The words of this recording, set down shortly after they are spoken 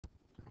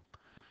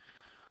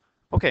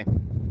Okay,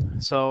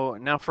 so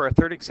now for a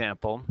third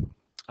example,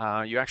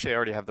 you actually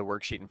already have the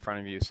worksheet in front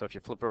of you. So if you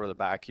flip over the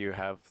back, you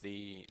have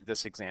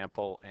this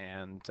example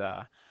and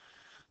the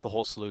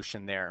whole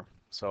solution there.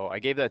 So I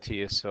gave that to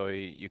you so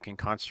you can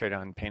concentrate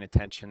on paying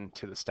attention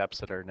to the steps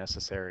that are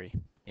necessary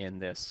in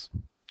this.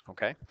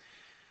 Okay.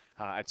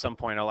 At some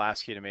point, I'll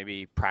ask you to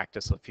maybe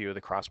practice a few of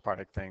the cross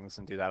product things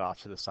and do that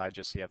off to the side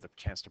just so you have the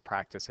chance to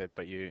practice it.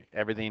 But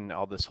everything,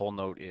 all this whole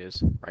note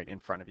is right in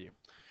front of you.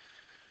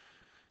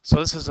 So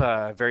this is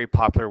a very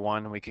popular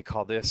one. We could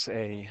call this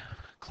a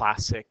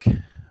classic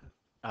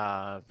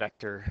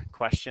vector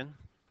question.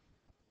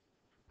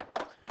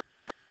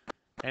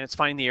 And it's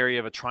find the area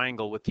of a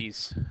triangle with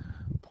these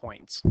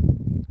points.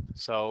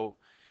 So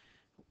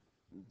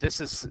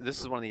this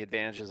is one of the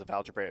advantages of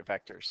algebraic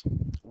vectors.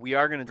 We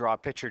are going to draw a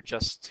picture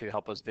just to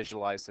help us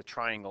visualize the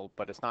triangle,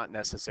 but it's not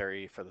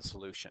necessary for the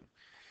solution.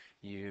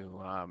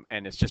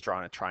 And it's just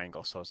drawing a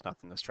triangle, so it's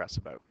nothing to stress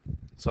about.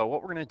 So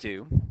what we're going to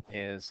do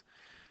is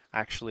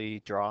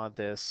actually draw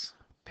this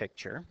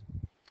picture.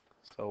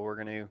 So we're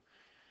going to,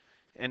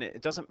 and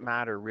it doesn't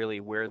matter really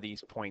where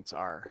these points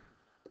are.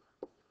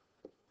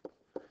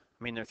 I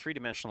mean, they're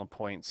three-dimensional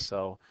points,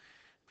 so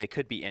they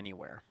could be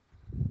anywhere.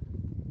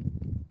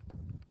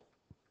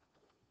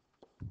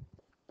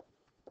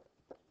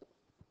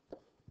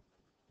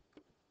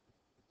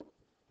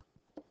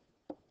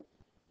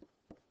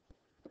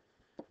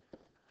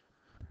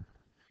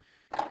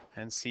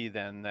 And see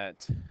then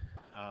that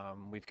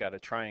we've got a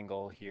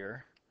triangle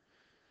here.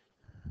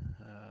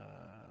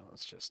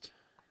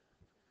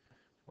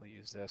 We'll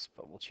use this,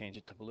 but we'll change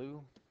it to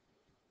blue.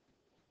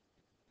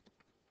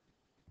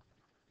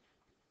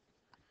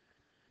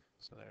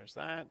 So there's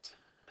that.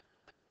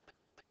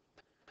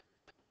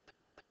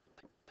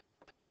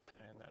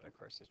 And that, of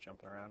course, is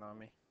jumping around on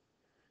me.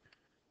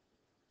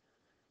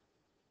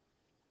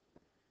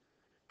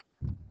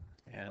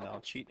 And I'll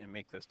cheat and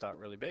make this dot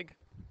really big.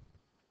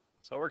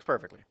 So it works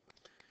perfectly.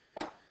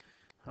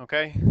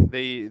 Okay,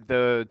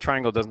 the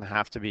triangle doesn't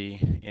have to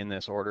be in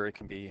this order. It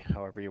can be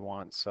however you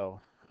want. So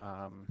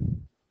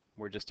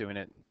we're just doing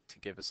it to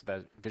give us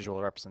a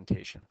visual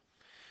representation.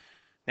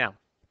 Now,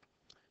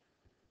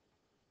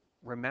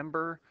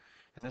 remember,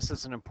 and this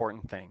is an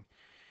important thing,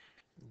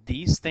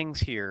 these things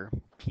here,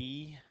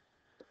 P,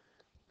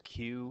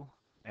 Q,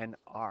 and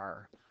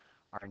R,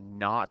 are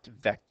not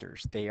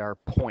vectors. They are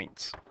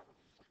points.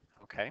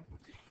 Okay?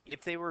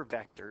 If they were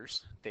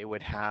vectors, they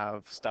would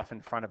have stuff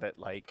in front of it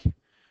like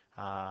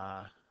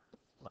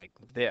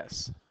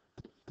this.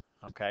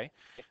 Okay?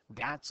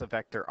 That's a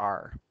vector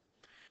R.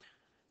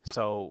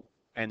 So,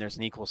 and there's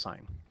an equal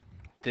sign.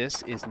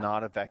 This is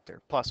not a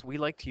vector. Plus, we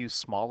like to use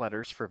small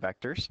letters for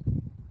vectors.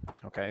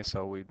 Okay,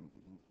 so we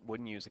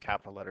wouldn't use the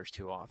capital letters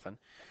too often.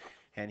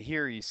 And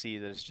here you see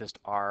there's just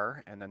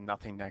R and then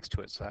nothing next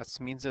to it. So that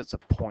means it's a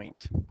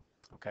point.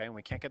 Okay, and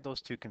we can't get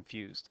those two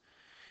confused.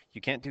 You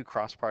can't do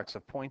cross products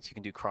of points. You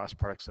can do cross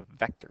products of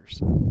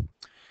vectors.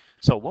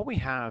 So what we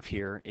have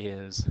here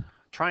is a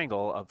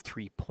triangle of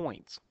 3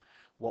 points.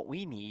 What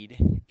we need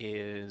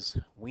is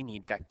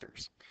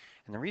vectors.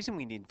 And the reason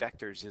we need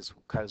vectors is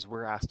because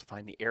we're asked to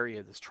find the area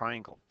of this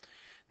triangle.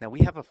 Now we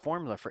have a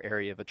formula for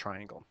area of a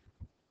triangle.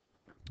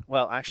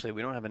 Well, actually,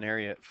 we don't have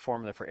an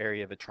formula for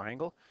area of a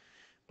triangle,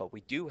 but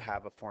we do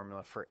have a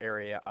formula for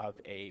area of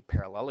a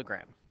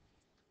parallelogram.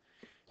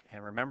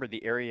 And remember,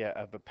 the area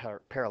of a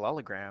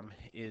parallelogram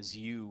is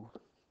U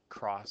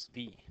cross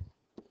V.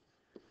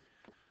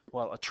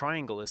 Well, a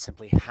triangle is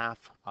simply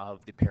half of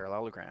the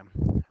parallelogram.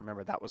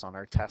 Remember, that was on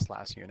our test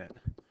last unit.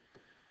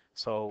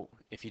 So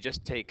if you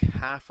just take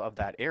half of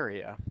that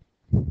area,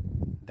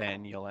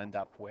 then you'll end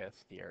up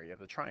with the area of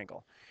the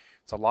triangle.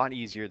 It's a lot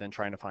easier than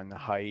trying to find the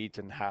height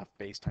and half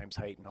base times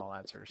height and all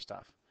that sort of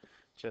stuff.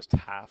 Just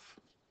half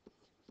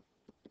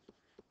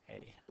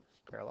a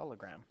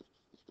parallelogram.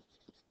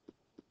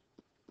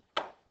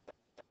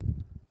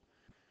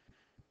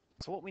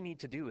 So what we need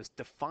to do is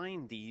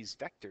define these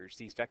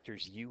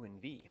vectors u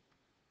and v.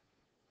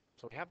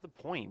 So we have the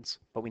points,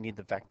 but we need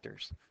the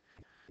vectors.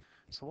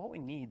 So what we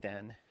need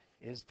then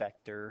is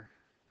vector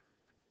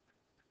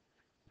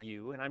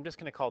u, and I'm just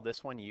going to call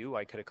this one u.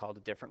 I could have called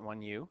a different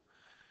one u.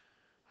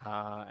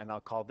 And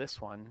I'll call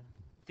this one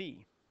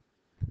v.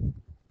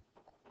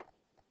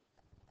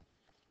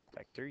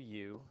 Vector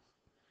u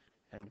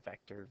and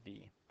vector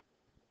v.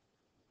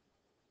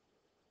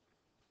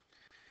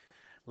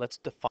 Let's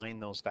define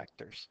those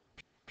vectors.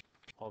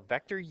 Well,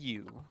 vector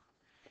u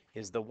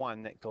is the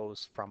one that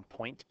goes from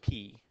point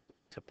P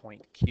to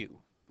point Q.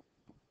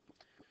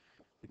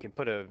 We can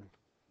put it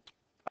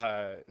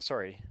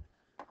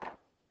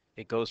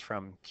goes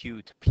from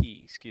Q to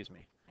P, excuse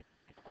me.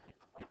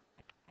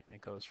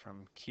 It goes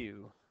from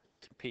Q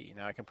to P.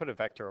 Now I can put a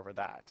vector over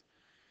that.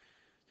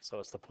 So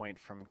it's the point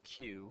from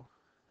Q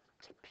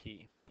to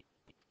P.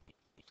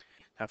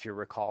 Now if you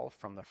recall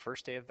from the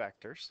first day of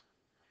vectors,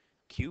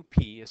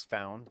 QP is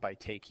found by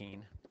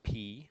taking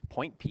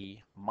point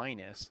P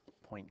minus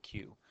point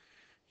Q.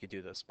 You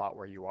do the spot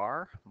where you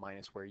are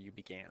minus where you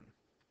began.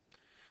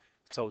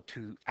 So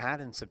to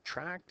add and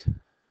subtract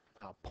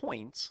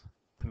points,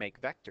 To make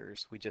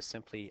vectors, we just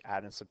simply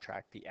add and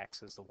subtract the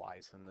x's, the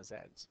y's, and the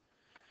z's.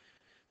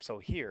 So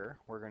here,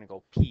 we're going to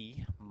go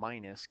p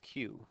minus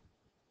q.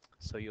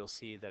 So you'll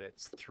see that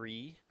it's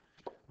 3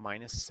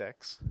 minus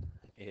 6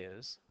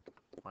 is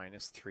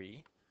minus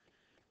 3,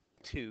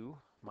 2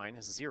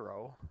 minus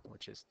 0,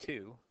 which is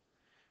 2,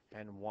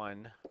 and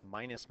 1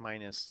 minus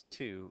minus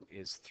 2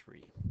 is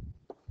 3.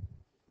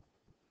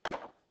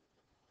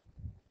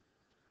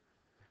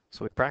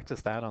 So we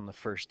practiced that on the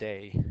first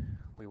day.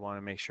 We want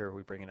to make sure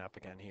we bring it up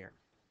again here.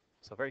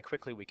 So very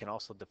quickly, we can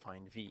also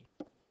define v.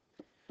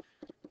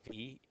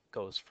 V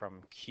goes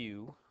from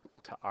q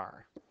to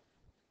r,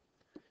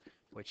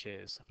 which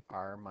is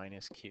r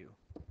minus q.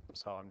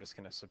 So I'm just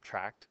going to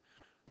subtract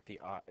the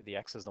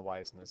x's, the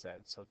y's, and the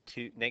z's. So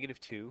negative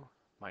 2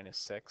 minus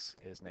 6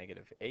 is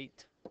negative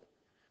 8.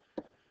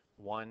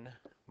 1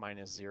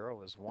 minus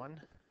 0 is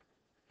 1.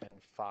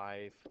 And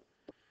 5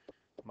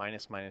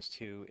 minus minus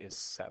 2 is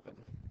 7.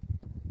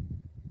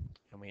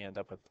 And we end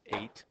up with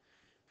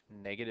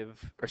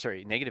negative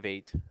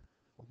 8,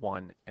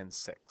 1, and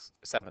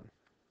 7.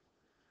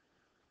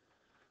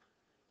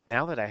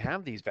 Now that I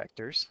have these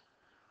vectors,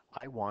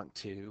 I want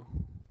to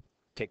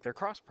take their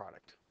cross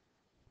product.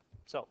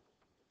 So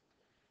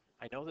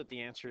I know that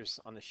the answer is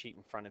on the sheet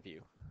in front of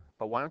you,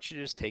 but why don't you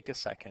just take a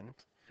second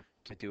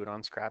to do it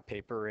on scrap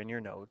paper or in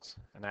your notes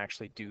and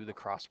actually do the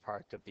cross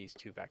product of these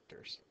two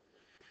vectors.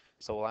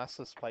 So we'll ask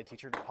the supply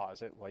teacher to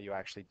pause it while you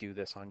actually do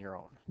this on your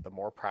own. The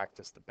more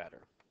practice, the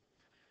better.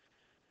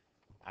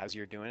 As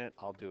you're doing it,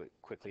 I'll do it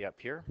quickly up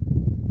here.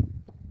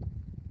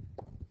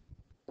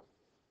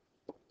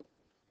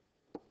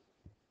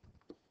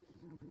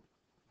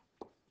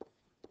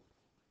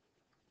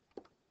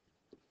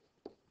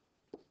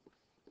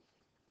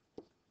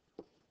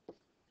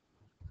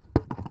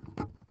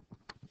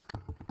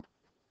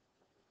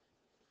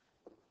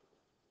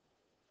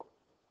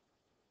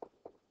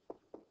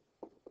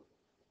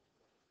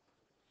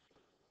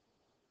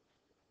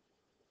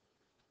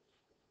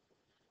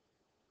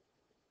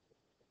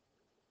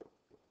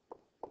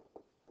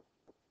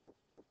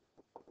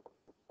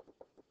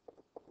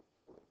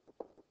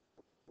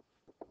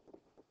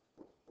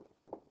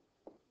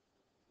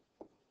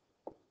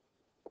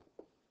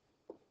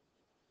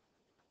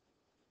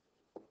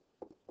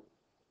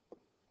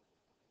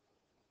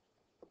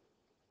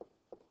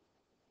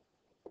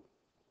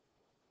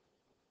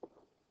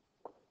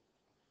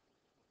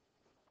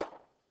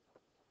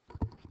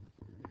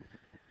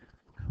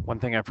 One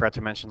thing I forgot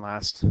to mention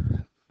last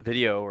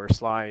video or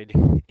slide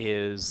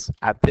is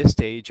at this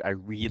stage, I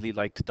really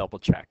like to double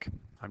check.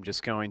 I'm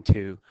just going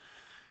to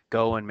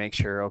go and make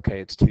sure, okay,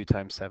 it's 2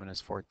 times 7 is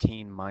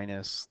 14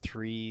 minus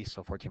 3,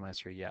 so 14 minus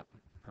 3, yep.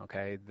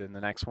 Okay, then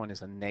the next one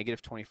is a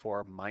negative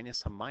 24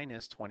 minus a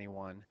minus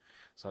 21,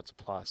 so that's a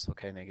plus,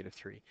 okay, negative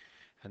 3.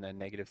 And then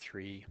negative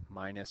 3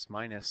 minus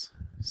minus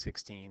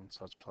 16,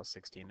 so it's plus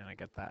 16, and I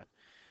get that.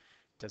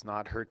 Does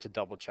not hurt to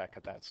double check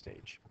at that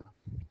stage.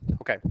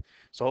 Okay,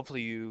 so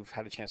hopefully you've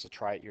had a chance to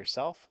try it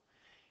yourself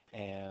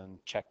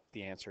and check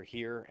the answer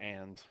here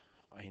and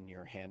in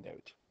your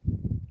handout.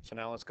 So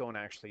now let's go and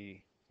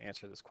actually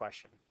answer this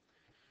question.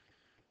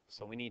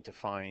 So we need to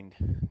find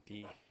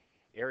the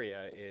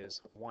area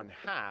is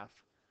 1/2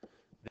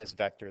 this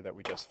vector that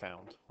we just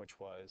found, which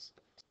was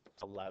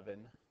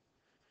 11,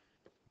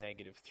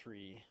 negative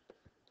 3,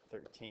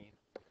 13.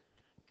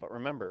 But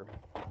remember,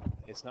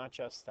 it's not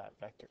just that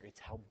vector, it's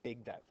how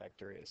big that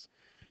vector is.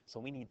 So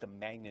we need the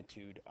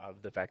magnitude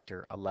of the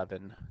vector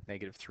 11,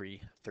 negative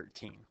 3,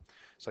 13.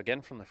 So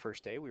again, from the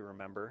first day, we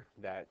remember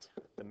that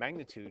the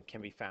magnitude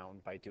can be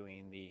found by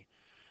doing the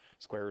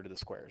square root of the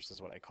squares,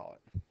 is what I call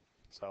it.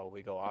 So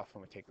we go off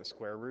and we take the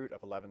square root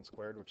of 11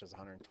 squared, which is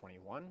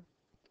 121,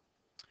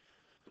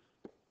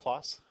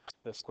 plus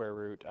the square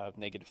root of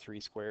negative 3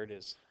 squared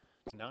is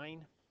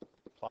 9,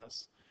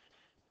 plus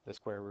the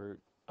square root,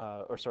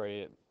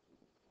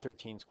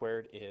 13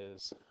 squared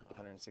is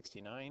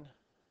 169.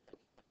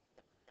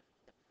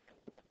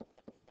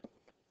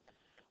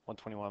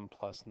 121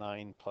 plus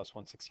 9 plus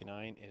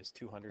 169 is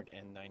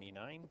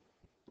 299.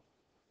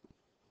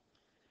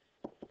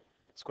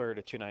 Square root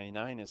of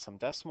 299 is some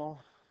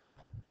decimal,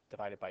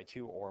 divided by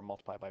 2 or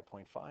multiplied by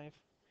 0.5,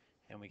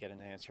 and we get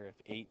an answer of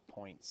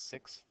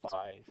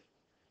 8.65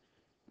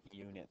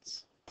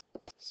 units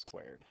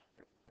squared.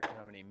 We don't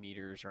have any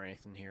meters or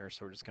anything here,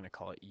 so we're just going to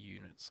call it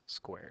units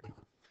squared.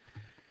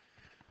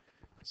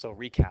 So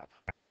recap.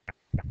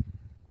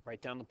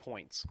 Write down the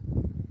points.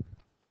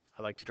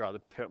 I like to draw the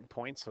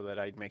points so that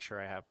I make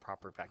sure I have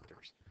proper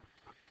vectors.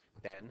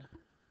 Then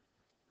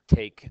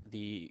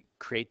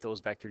create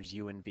those vectors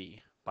u and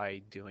v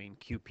by doing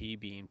qp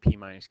being p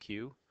minus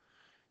q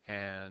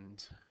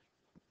and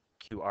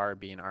qr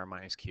being r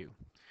minus q.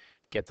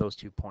 Get those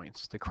 2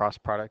 points. The cross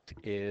product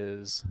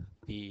is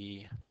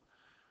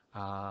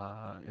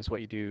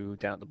what you do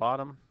down at the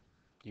bottom.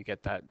 You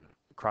get that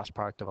cross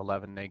product of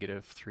 11,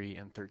 negative 3,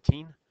 and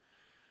 13.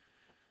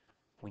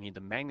 We need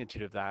the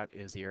magnitude of that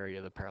is the area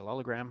of the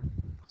parallelogram.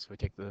 So we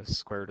take the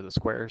square root of the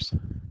squares,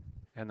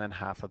 and then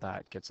half of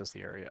that gets us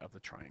the area of the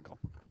triangle.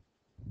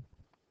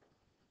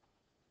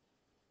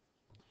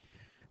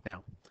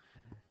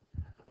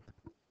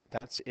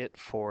 that's it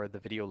for the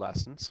video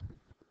lessons.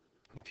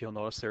 If you'll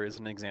notice, there is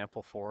an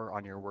example 4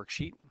 on your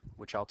worksheet,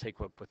 which I'll take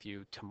up with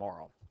you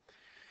tomorrow.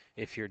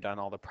 If you're done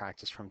all the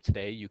practice from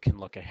today, you can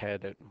look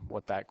ahead at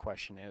what that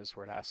question is,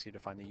 where it asks you to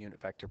find the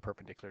unit vector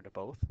perpendicular to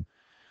both.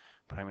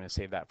 But I'm going to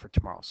save that for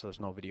tomorrow, so there's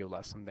no video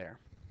lesson there.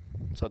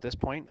 So at this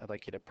point, I'd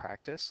like you to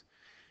practice,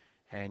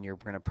 and you're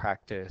going to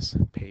practice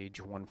page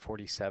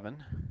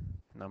 147,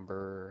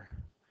 number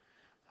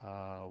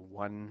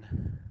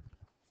 1,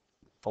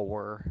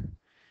 4,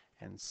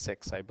 and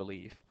 6, I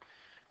believe.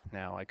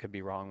 Now, I could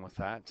be wrong with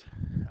that.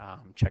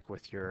 Check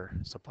with your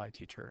supply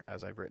teacher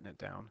as I've written it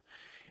down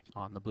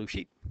on the blue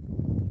sheet.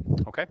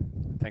 Okay,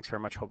 thanks very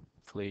much.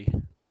 Hopefully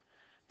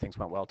things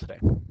went well today.